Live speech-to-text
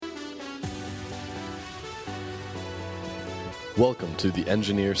Welcome to the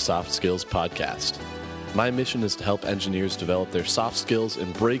Engineer Soft Skills Podcast. My mission is to help engineers develop their soft skills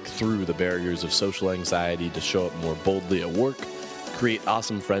and break through the barriers of social anxiety to show up more boldly at work, create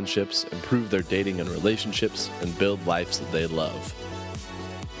awesome friendships, improve their dating and relationships, and build lives that they love.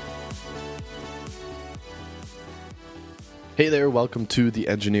 Hey there, welcome to the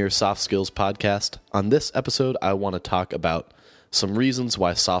Engineer Soft Skills Podcast. On this episode, I want to talk about some reasons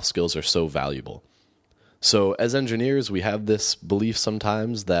why soft skills are so valuable. So as engineers, we have this belief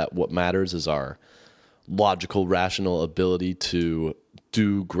sometimes that what matters is our logical, rational ability to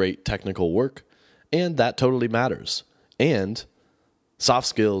do great technical work, and that totally matters. And soft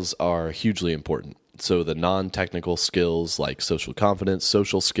skills are hugely important. So the non-technical skills like social confidence,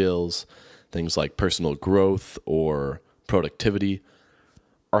 social skills, things like personal growth or productivity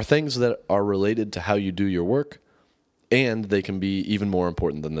are things that are related to how you do your work. And they can be even more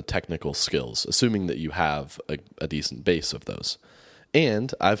important than the technical skills, assuming that you have a decent base of those.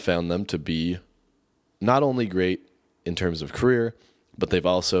 And I've found them to be not only great in terms of career, but they've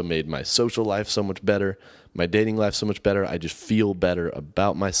also made my social life so much better, my dating life so much better. I just feel better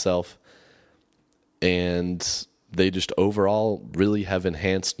about myself. And they just overall really have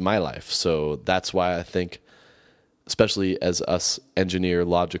enhanced my life. So that's why I think, especially as us engineer,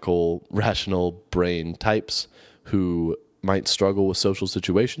 logical, rational brain types, who might struggle with social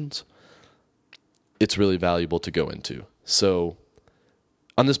situations, it's really valuable to go into. So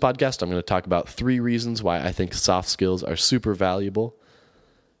on this podcast, I'm going to talk about 3 reasons why I think soft skills are super valuable.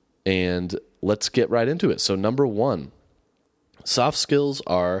 And let's get right into it. So number 1, soft skills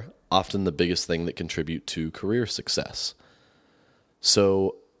are often the biggest thing that contribute to career success.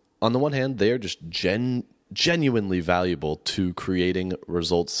 So on the one hand, they are just genuinely valuable to creating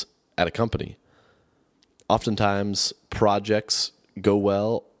results at a company. Oftentimes, projects go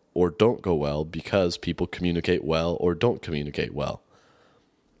well or don't go well because people communicate well or don't communicate well.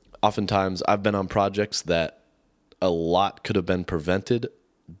 Oftentimes, I've been on projects that a lot could have been prevented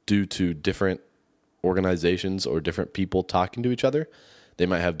due to different organizations or different people talking to each other. They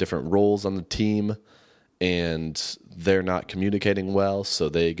might have different roles on the team, and they're not communicating well, so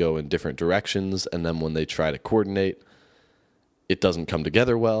they go in different directions, and then when they try to coordinate, it doesn't come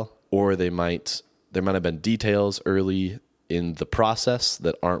together well, or there might have been details early in the process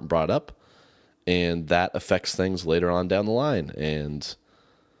that aren't brought up, and that affects things later on down the line. And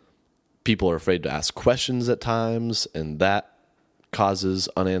people are afraid to ask questions at times, and that causes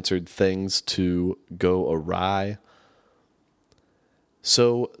unanswered things to go awry.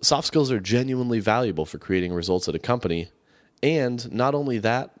 So soft skills are genuinely valuable for creating results at a company. And not only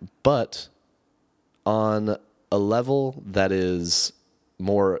that, but on a level that is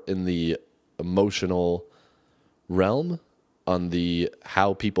more in the emotional realm, on the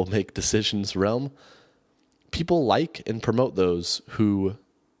how people make decisions realm, people like and promote those who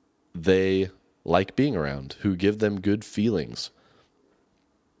they like being around, who give them good feelings.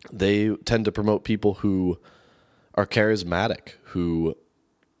 They tend to promote people who are charismatic, who,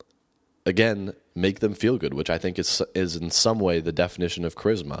 again, make them feel good, which I think is in some way the definition of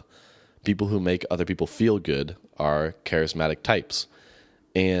charisma. People who make other people feel good are charismatic types.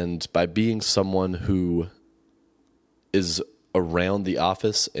 And by being someone who is around the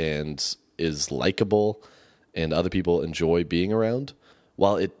office and is likable and other people enjoy being around,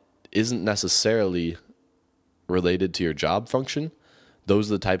 while it isn't necessarily related to your job function, those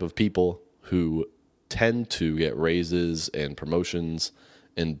are the type of people who tend to get raises and promotions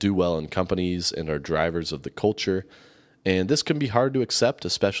and do well in companies and are drivers of the culture. And this can be hard to accept,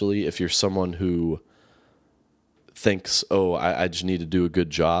 especially if you're someone who thinks, I just need to do a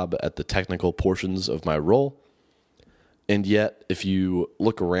good job at the technical portions of my role. And yet, if you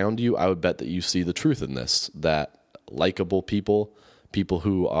look around you, I would bet that you see the truth in this, that likable people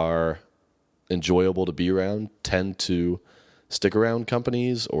who are enjoyable to be around, tend to stick around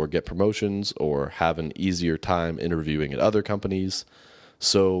companies or get promotions or have an easier time interviewing at other companies.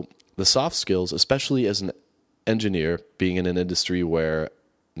 So the soft skills, especially as an engineer, being in an industry where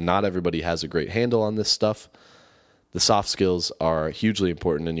not everybody has a great handle on this stuff, the soft skills are hugely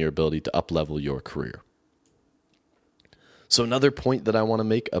important in your ability to up-level your career. So another point that I want to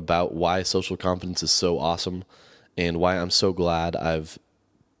make about why social confidence is so awesome and why I'm so glad I've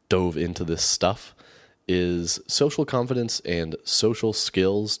dove into this stuff is social confidence and social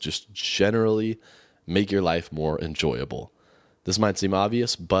skills just generally make your life more enjoyable. This might seem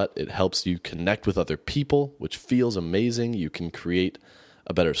obvious, but it helps you connect with other people, which feels amazing. You can create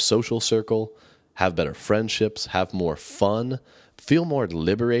a better social circle, have better friendships, have more fun, feel more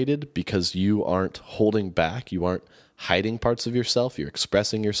liberated because you aren't holding back. You aren't hiding parts of yourself. You're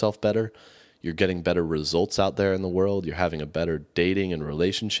expressing yourself better. you're getting better results out there in the world, you're having a better dating and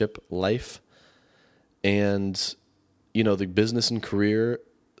relationship life. And, the business and career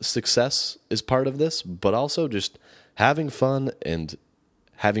success is part of this, but also just having fun and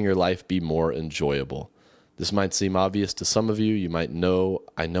having your life be more enjoyable. This might seem obvious to some of you. You might know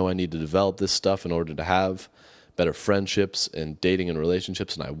I need to develop this stuff in order to have better friendships and dating and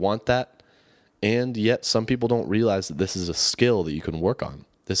relationships, and I want that. And yet some people don't realize that this is a skill that you can work on.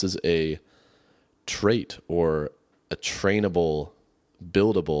 This is a trait or a trainable,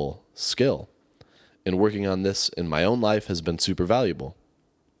 buildable skill. And working on this in my own life has been super valuable.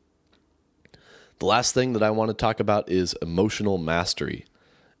 The last thing that I want to talk about is emotional mastery.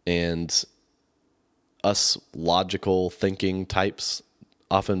 And us logical thinking types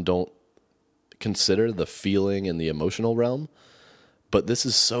often don't consider the feeling and the emotional realm, but this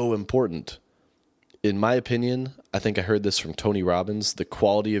is so important. In my opinion, I think I heard this from Tony Robbins, the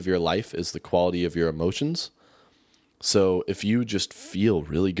quality of your life is the quality of your emotions. So if you just feel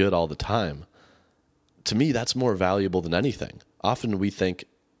really good all the time, to me, that's more valuable than anything. Often we think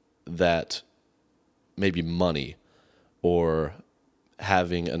that maybe money or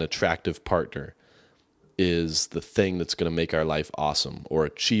having an attractive partner is the thing that's going to make our life awesome, or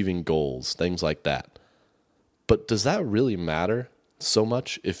achieving goals, things like that. But does that really matter so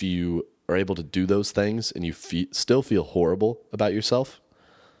much if you are able to do those things and you still feel horrible about yourself?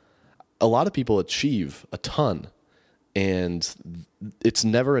 A lot of people achieve a ton, and it's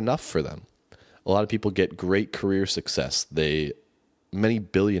never enough for them. A lot of people get great career success. Many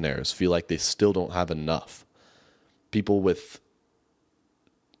billionaires feel like they still don't have enough. People with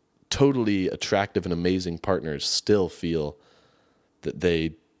totally attractive and amazing partners still feel that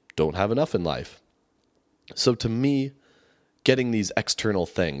they don't have enough in life. So to me, getting these external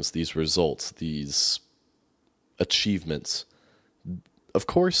things, these results, these achievements, of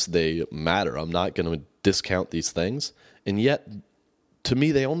course they matter. I'm not going to discount these things. And yet, to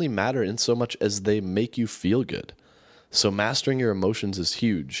me, they only matter in so much as they make you feel good. So mastering your emotions is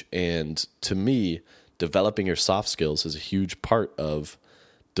huge. And to me, developing your soft skills is a huge part of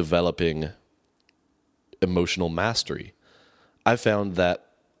developing emotional mastery. I've found that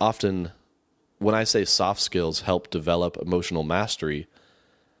often when I say soft skills help develop emotional mastery,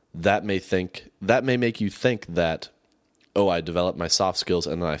 that may make you think that, oh, I developed my soft skills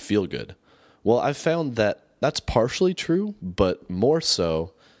and then I feel good. Well, I've found that that's partially true, but more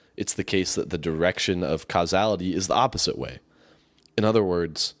so, it's the case that the direction of causality is the opposite way. In other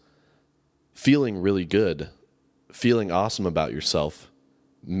words, feeling really good, feeling awesome about yourself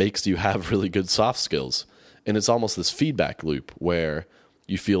makes you have really good soft skills. And it's almost this feedback loop where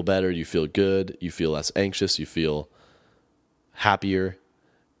you feel better, you feel good, you feel less anxious, you feel happier,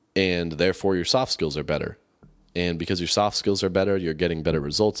 and therefore your soft skills are better. And because your soft skills are better, you're getting better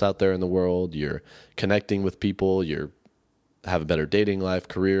results out there in the world, you're connecting with people, you have a better dating life,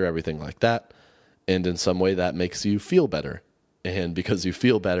 career, everything like that. And in some way that makes you feel better. And because you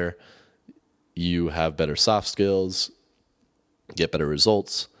feel better, you have better soft skills, get better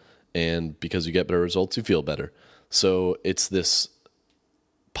results, and because you get better results, you feel better. So it's this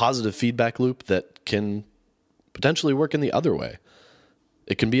positive feedback loop that can potentially work in the other way.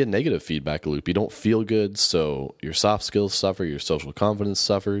 It can be a negative feedback loop. You don't feel good, so your soft skills suffer, your social confidence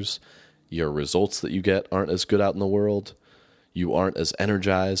suffers, your results that you get aren't as good out in the world, you aren't as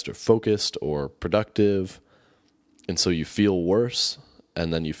energized or focused or productive, and so you feel worse,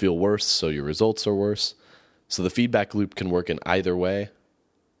 and then you feel worse, so your results are worse. So the feedback loop can work in either way.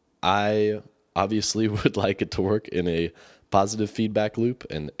 I obviously would like it to work in a positive feedback loop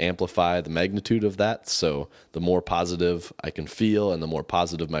and amplify the magnitude of that. So the more positive I can feel and the more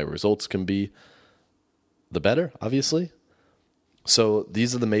positive my results can be, the better, obviously. So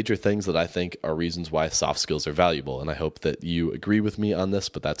these are the major things that I think are reasons why soft skills are valuable. And I hope that you agree with me on this,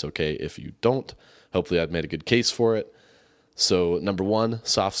 but that's okay if you don't. Hopefully I've made a good case for it. So number one,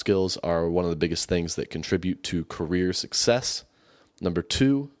 soft skills are one of the biggest things that contribute to career success. Number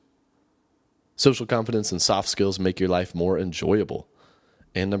two, social confidence and soft skills make your life more enjoyable.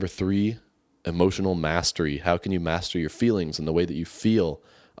 And number three, emotional mastery. How can you master your feelings and the way that you feel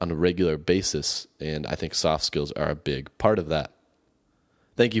on a regular basis? And I think soft skills are a big part of that.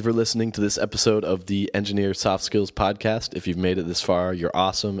 Thank you for listening to this episode of the Engineer Soft Skills Podcast. If you've made it this far, you're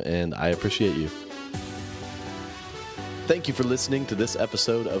awesome, and I appreciate you. Thank you for listening to this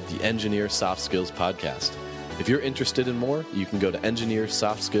episode of the Engineer Soft Skills Podcast. If you're interested in more, you can go to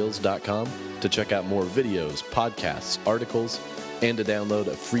engineersoftskills.com to check out more videos, podcasts, articles, and to download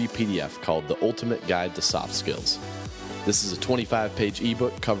a free PDF called The Ultimate Guide to Soft Skills. This is a 25-page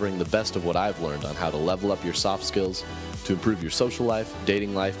ebook covering the best of what I've learned on how to level up your soft skills to improve your social life,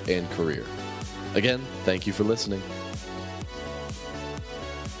 dating life, and career. Again, thank you for listening.